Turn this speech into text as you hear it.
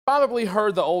Probably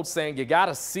heard the old saying, you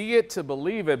gotta see it to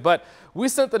believe it, but we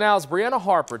sent the Now's Brianna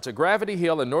Harper to Gravity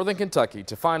Hill in northern Kentucky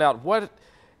to find out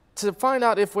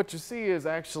if what you see is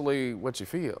actually what you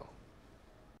feel.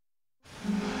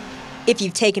 If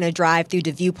you've taken a drive through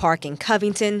DeView Park in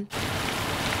Covington,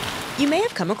 you may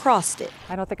have come across it.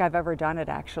 I don't think I've ever done it,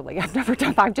 actually.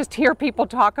 I just hear people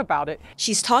talk about it.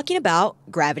 She's talking about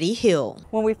Gravity Hill.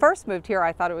 When we first moved here,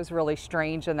 I thought it was really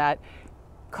strange in that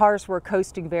cars were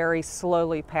coasting very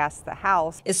slowly past the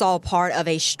house. It's all part of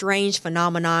a strange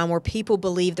phenomenon where people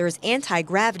believe there's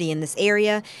anti-gravity in this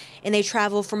area, and they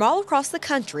travel from all across the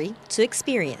country to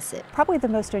experience it. Probably the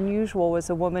most unusual was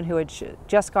a woman who had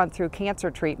just gone through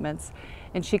cancer treatments,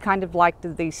 and she kind of liked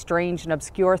these strange and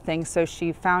obscure things, so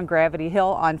she found Gravity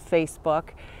Hill on Facebook,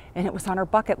 and it was on her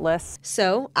bucket list.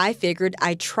 So I figured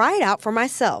I'd try it out for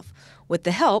myself with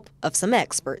the help of some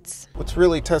experts. Let's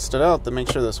really test it out to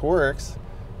make sure this works.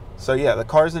 So yeah, the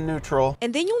car's in neutral.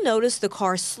 And then you'll notice the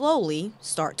car slowly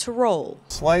start to roll.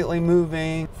 Slightly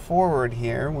moving forward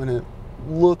here when it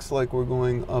looks like we're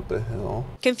going up a hill.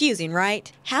 Confusing,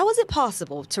 right? How is it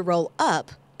possible to roll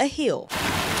up a hill?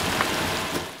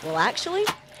 Well, actually,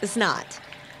 it's not.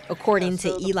 According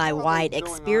to Eli White,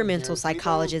 experimental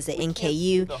psychologist at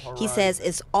NKY, he says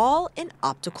it's all an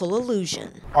optical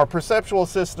illusion. Our perceptual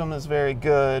system is very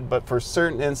good, but for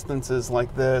certain instances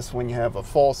like this, when you have a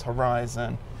false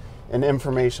horizon and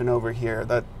information over here,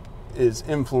 that is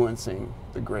influencing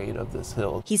the grade of this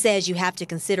hill. He says you have to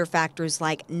consider factors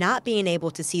like not being able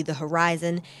to see the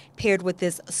horizon, paired with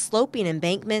this sloping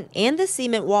embankment and the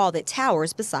cement wall that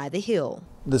towers beside the hill.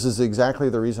 This is exactly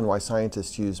the reason why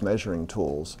scientists use measuring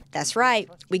tools. That's right.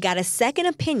 We got a second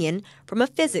opinion from a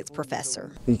physics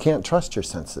professor. You can't trust your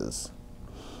senses.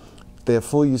 They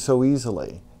fool you so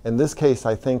easily. In this case,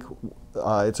 I think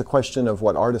it's a question of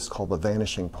what artists call the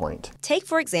vanishing point. Take,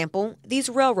 for example, these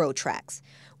railroad tracks.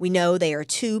 We know they are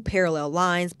two parallel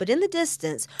lines, but in the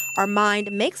distance, our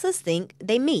mind makes us think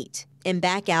they meet. And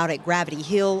back out at Gravity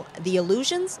Hill, the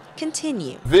illusions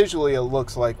continue. Visually, it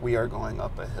looks like we are going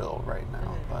up a hill right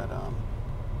now, but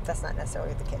that's not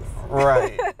necessarily the case.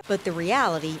 Right. But the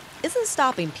reality isn't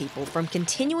stopping people from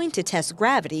continuing to test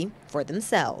gravity for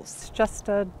themselves. It's just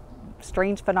a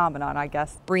strange phenomenon, I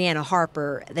guess. Brianna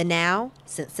Harper, The Now,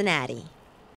 Cincinnati.